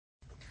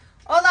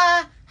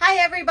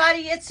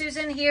everybody, it's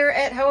Susan here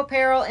at Hoe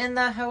Apparel in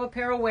the Hoe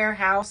Apparel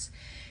Warehouse,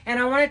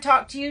 and I want to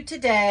talk to you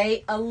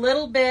today a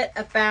little bit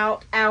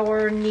about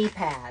our knee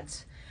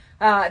pads.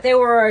 They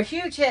were a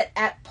huge hit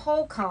at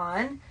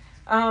PoleCon.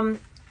 I'm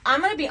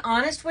going to be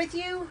honest with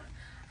you,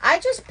 I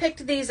just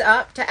picked these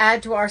up to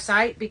add to our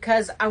site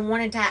because I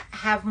wanted to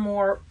have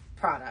more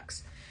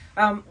products.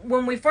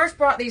 When we first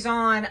brought these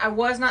on, I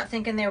was not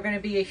thinking they were going to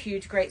be a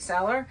huge, great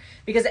seller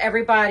because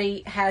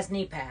everybody has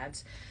knee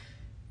pads.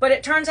 But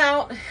it turns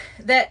out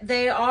that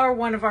they are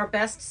one of our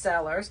best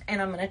sellers,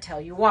 and I'm going to tell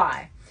you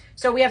why.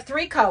 So we have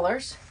three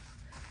colors.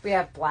 We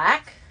have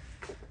black,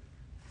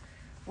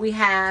 we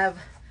have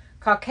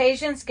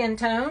Caucasian skin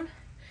tone,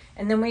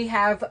 and then we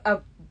have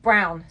a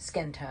brown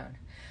skin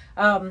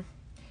tone.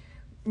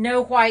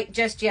 No white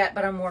just yet,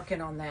 but I'm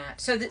working on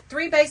that. So the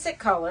three basic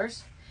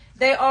colors.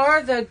 They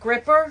are the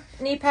gripper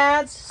knee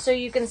pads, so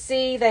you can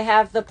see they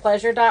have the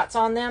pleasure dots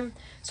on them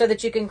so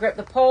that you can grip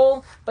the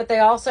pole, but they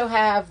also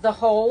have the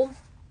hole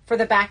for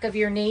the back of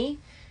your knee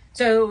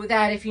so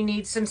that if you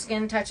need some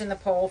skin touching the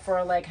pole for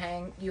a leg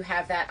hang, you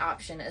have that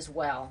option as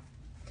well.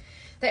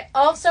 They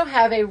also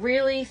have a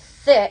really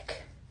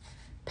thick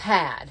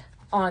pad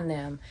on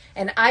them,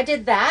 and I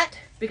did that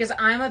because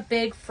I'm a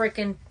big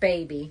freaking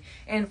baby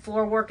and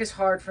floor work is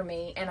hard for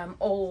me and I'm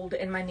old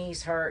and my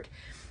knees hurt.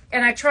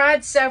 And I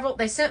tried several,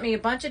 they sent me a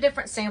bunch of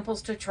different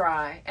samples to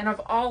try, and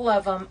of all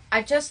of them,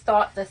 I just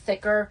thought the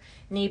thicker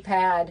knee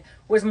pad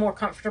was more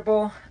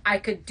comfortable. I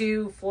could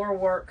do floor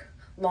work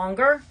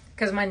longer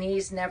because my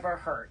knees never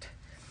hurt.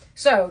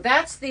 So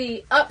that's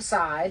the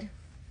upside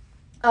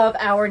of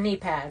our knee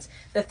pads.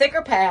 The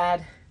thicker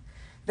pad,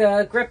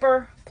 the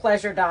gripper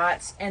pleasure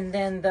dots, and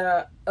then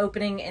the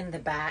opening in the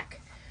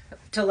back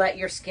to let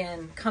your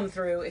skin come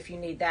through if you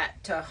need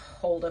that to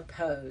hold a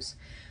pose.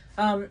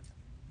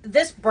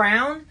 This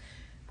brown,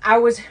 I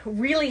was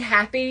really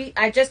happy.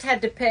 I just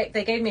had to pick.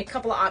 They gave me a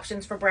couple of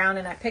options for brown,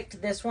 and I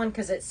picked this one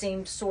because it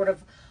seemed sort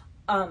of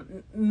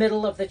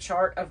middle of the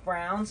chart of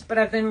browns. But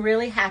I've been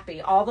really happy.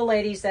 All the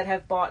ladies that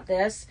have bought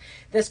this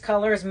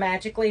color is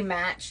magically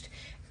matched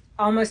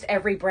almost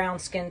every brown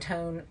skin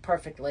tone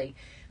perfectly,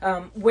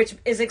 which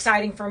is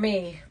exciting for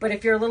me. But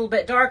if you're a little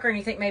bit darker and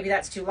you think maybe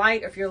that's too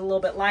light, or if you're a little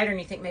bit lighter and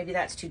you think maybe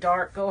that's too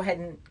dark, go ahead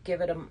and give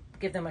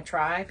them a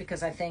try,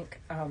 because I think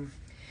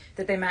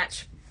that they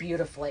match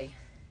beautifully.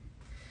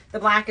 The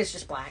black is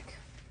just black.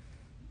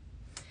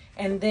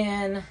 And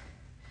then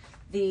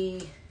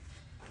the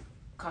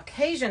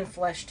Caucasian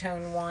flesh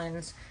tone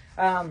ones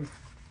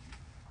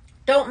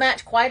don't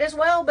match quite as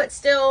well, but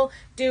still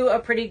do a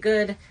pretty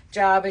good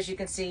job, as you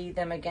can see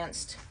them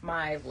against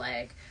my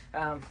leg.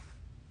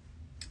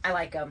 I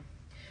like them.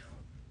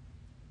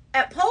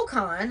 At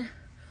PoleCon,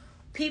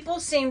 people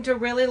seem to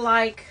really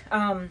like,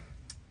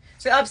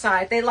 so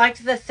upside, they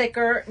liked the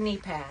thicker knee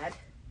pad.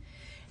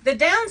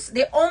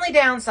 The only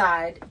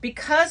downside,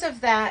 because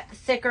of that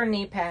thicker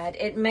knee pad,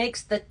 it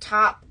makes the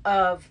top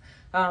of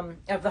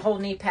the whole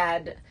knee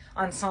pad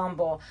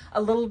ensemble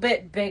a little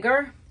bit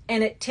bigger,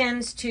 and it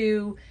tends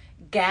to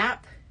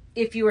gap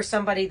if you are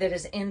somebody that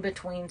is in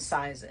between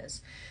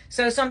sizes.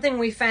 So something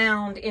we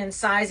found in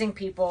sizing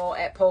people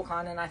at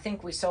PoleCon, and I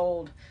think we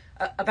sold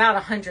about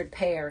 100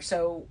 pairs,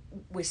 so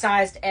we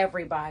sized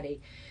everybody.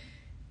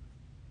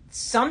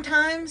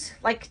 Sometimes,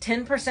 like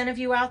 10% of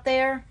you out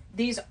there,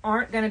 these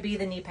aren't going to be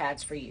the knee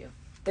pads for you.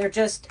 They're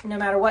just, no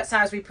matter what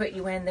size we put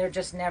you in, they're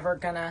just never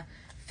going to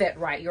fit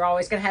right. You're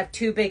always going to have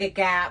too big a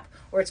gap,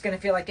 or it's going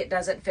to feel like it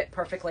doesn't fit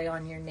perfectly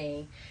on your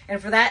knee.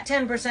 And for that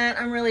 10%,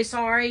 I'm really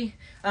sorry.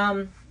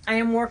 I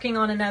am working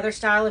on another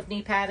style of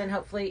knee pad, and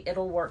hopefully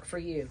it'll work for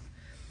you.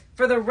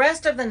 For the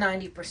rest of the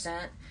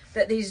 90%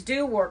 that these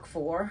do work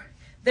for,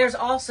 there's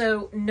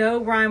also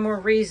no rhyme or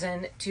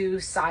reason to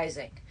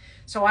sizing.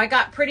 So I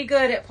got pretty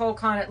good at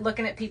PoleCon at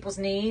looking at people's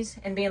knees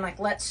and being like,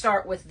 let's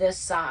start with this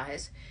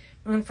size.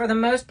 And for the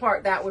most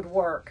part, that would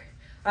work.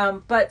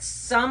 But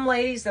some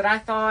ladies that I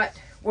thought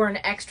were an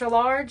extra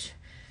large,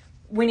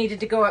 we needed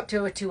to go up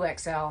to a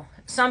 2XL.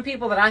 Some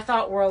people that I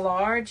thought were a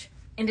large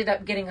ended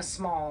up getting a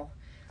small.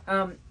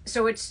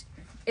 So it's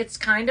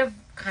kind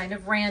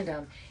of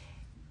random.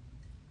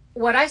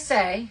 What I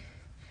say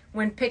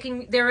when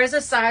picking, there is a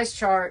size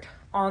chart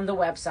on the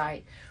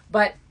website,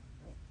 but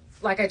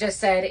like I just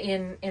said,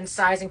 in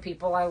sizing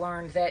people, I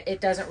learned that it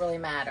doesn't really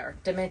matter.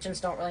 Dimensions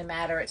don't really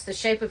matter. It's the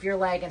shape of your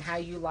leg and how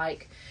you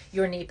like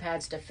your knee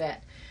pads to fit.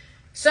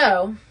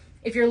 So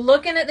if you're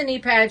looking at the knee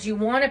pads, you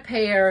want a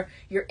pair,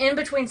 you're in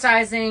between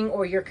sizing,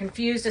 or you're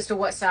confused as to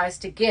what size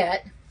to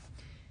get,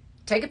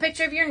 take a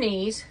picture of your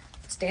knees,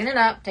 standing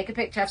up,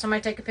 have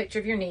somebody take a picture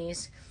of your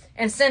knees,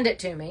 and send it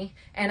to me,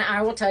 and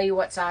I will tell you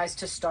what size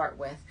to start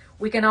with.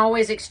 We can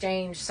always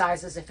exchange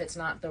sizes if it's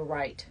not the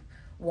right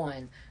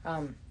one.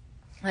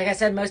 Like I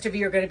said, most of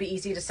you are going to be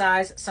easy to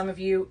size. Some of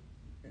you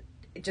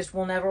it just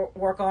will never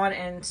work on,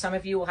 and some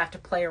of you will have to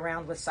play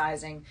around with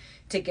sizing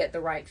to get the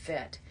right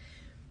fit.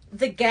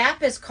 The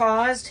gap is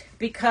caused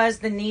because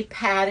the knee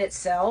pad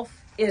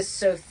itself is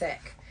so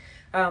thick.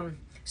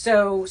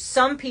 So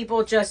some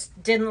people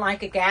just didn't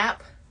like a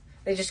gap.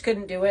 They just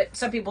couldn't do it.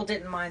 Some people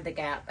didn't mind the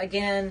gap.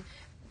 Again,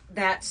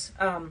 that's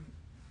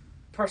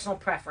personal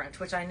preference,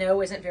 which I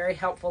know isn't very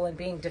helpful in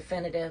being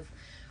definitive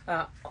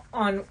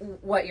on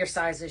what your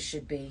sizes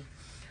should be.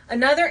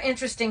 Another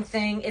interesting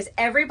thing is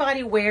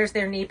everybody wears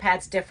their knee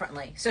pads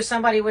differently. So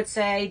somebody would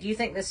say, do you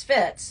think this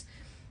fits?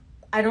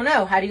 I don't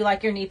know. How do you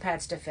like your knee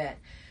pads to fit?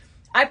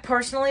 I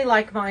personally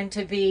like mine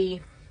to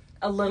be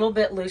a little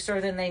bit looser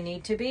than they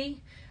need to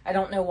be. I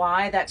don't know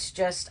why. That's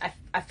just,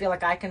 I feel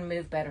like I can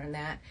move better than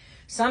that.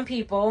 Some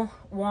people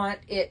want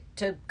it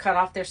to cut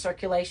off their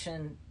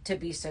circulation to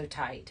be so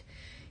tight.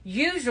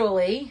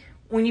 Usually,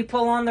 when you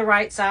pull on the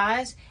right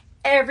size,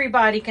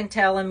 everybody can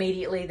tell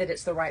immediately that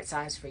it's the right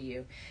size for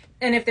you.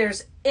 And if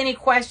there's any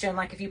question,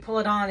 like if you pull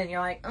it on and you're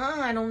like,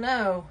 oh, I don't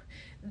know,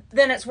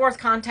 then it's worth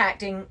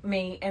contacting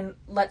me and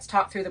let's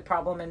talk through the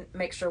problem and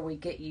make sure we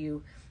get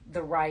you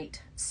the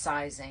right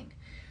sizing.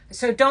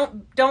 So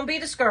don't be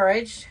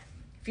discouraged.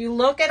 If you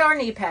look at our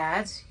knee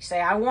pads, you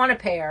say, I want a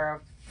pair.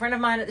 A friend of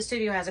mine at the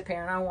studio has a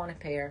pair and I want a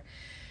pair.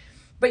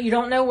 But you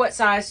don't know what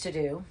size to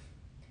do.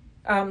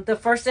 The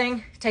first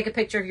thing, take a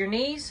picture of your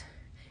knees,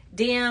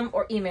 DM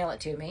or email it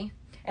to me,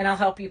 and I'll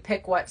help you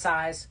pick what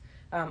size.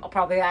 I'll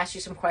probably ask you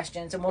some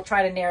questions, and we'll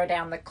try to narrow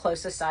down the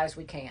closest size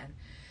we can.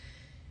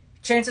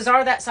 Chances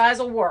are that size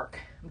will work.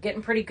 I'm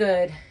getting pretty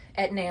good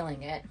at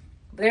nailing it.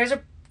 But there's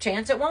a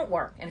chance it won't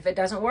work. And if it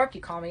doesn't work,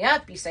 you call me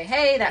up. You say,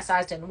 hey, that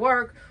size didn't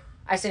work.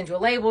 I send you a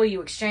label.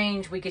 You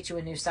exchange. We get you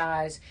a new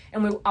size.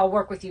 And I'll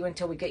work with you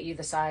until we get you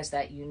the size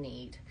that you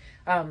need.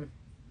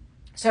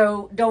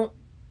 So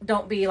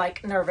don't be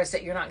like nervous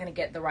that you're not going to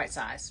get the right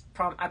size.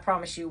 I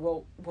promise you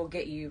we'll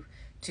get you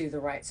to the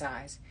right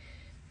size.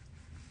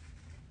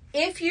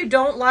 If you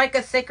don't like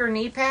a thicker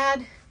knee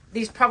pad,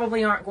 these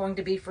probably aren't going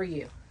to be for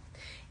you.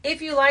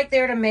 If you like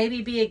there to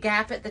maybe be a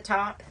gap at the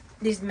top,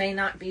 these may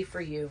not be for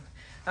you.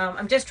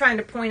 I'm just trying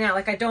to point out,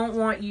 like, I don't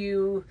want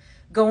you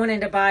going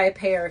in to buy a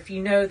pair if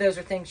you know those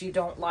are things you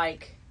don't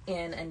like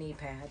in a knee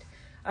pad.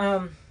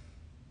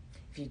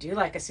 If you do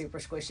like a super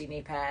squishy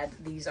knee pad,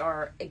 these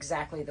are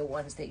exactly the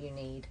ones that you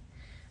need.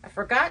 I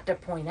forgot to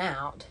point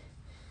out,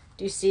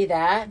 do you see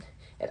that?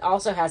 It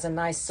also has a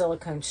nice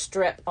silicone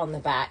strip on the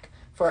back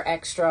for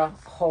extra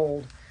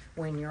hold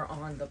when you're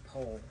on the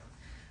pole.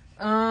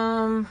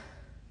 I'm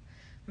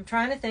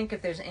trying to think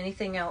if there's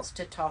anything else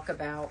to talk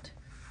about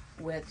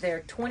with.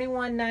 They're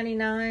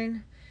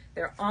 $21.99.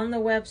 They're on the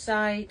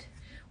website.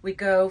 We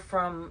go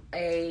from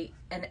an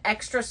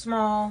extra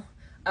small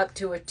up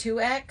to a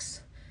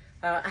 2X.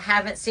 I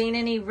haven't seen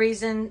any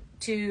reason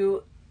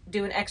to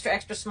do an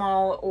extra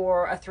small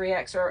or a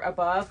 3X or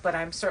above, but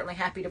I'm certainly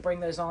happy to bring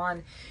those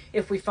on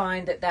if we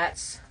find that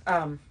that's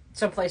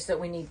someplace that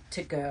we need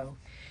to go.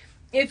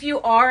 If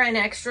you are an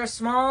extra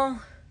small,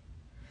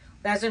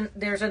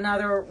 there's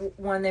another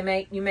one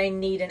you may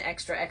need an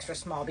extra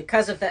small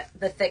because of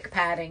the thick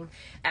padding.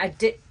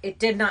 It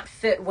did not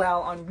fit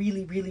well on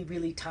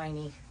really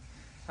tiny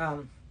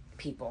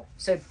people.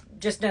 So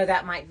just know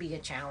that might be a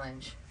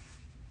challenge.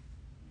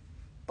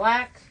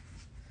 Black,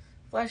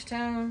 flesh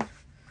tone,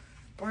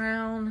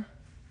 brown.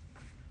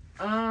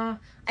 I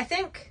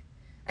think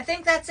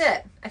that's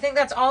it. I think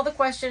that's all the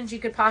questions you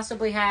could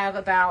possibly have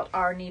about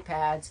our knee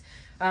pads.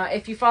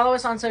 If you follow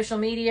us on social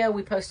media,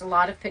 we post a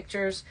lot of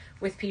pictures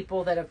with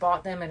people that have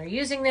bought them and are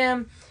using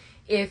them.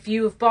 If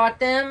you've bought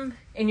them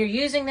and you're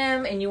using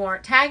them and you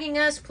aren't tagging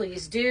us,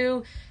 please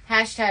do.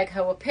 Hashtag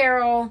Ho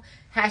Apparel,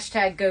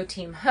 hashtag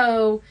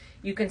GoTeamHo.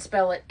 You can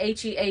spell it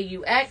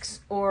Heaux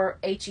or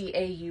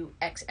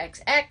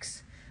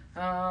Heauxxx.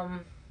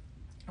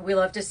 We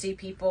love to see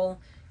people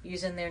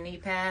using their knee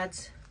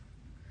pads.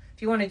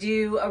 If you want to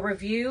do a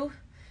review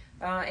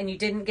and you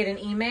didn't get an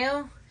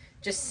email,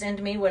 just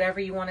send me whatever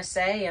you want to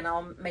say and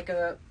I'll make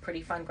a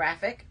pretty fun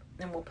graphic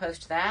and we'll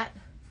post that.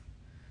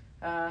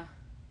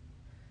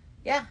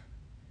 Yeah.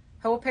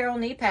 Ho Apparel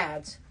knee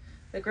pads.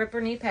 The Gripper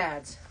knee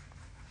pads.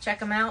 Check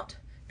them out.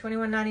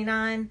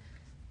 $21.99.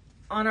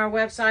 On our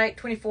website,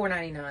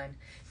 $24.99.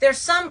 There's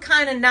some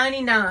kind of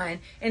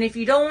 99, and if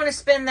you don't want to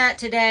spend that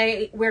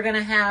today, we're going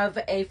to have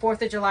a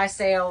 4th of July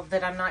sale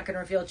that I'm not going to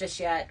reveal just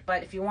yet.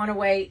 But if you want to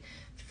wait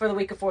for the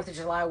week of 4th of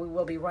July, we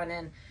will be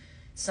running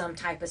some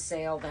type of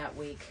sale that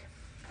week.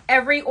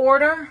 Every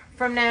order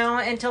from now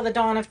until the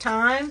dawn of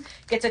time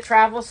gets a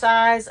travel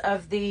size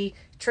of the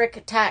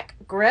Trick Tack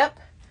Grip,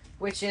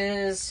 which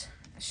is,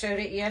 I showed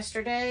it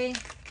yesterday,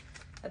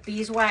 a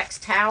beeswax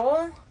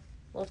towel.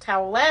 Little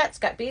towelette. It's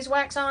got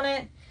beeswax on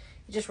it.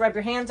 You just rub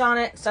your hands on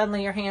it.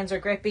 Suddenly your hands are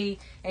grippy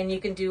and you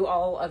can do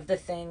all of the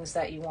things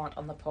that you want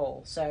on the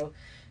pole. So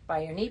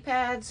buy your knee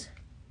pads.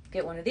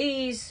 Get one of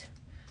these.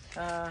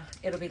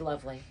 It'll be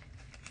lovely.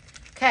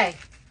 Okay.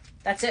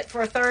 That's it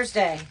for a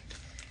Thursday.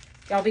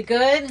 Y'all be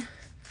good.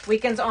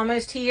 Weekend's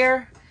almost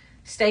here.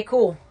 Stay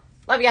cool.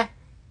 Love ya.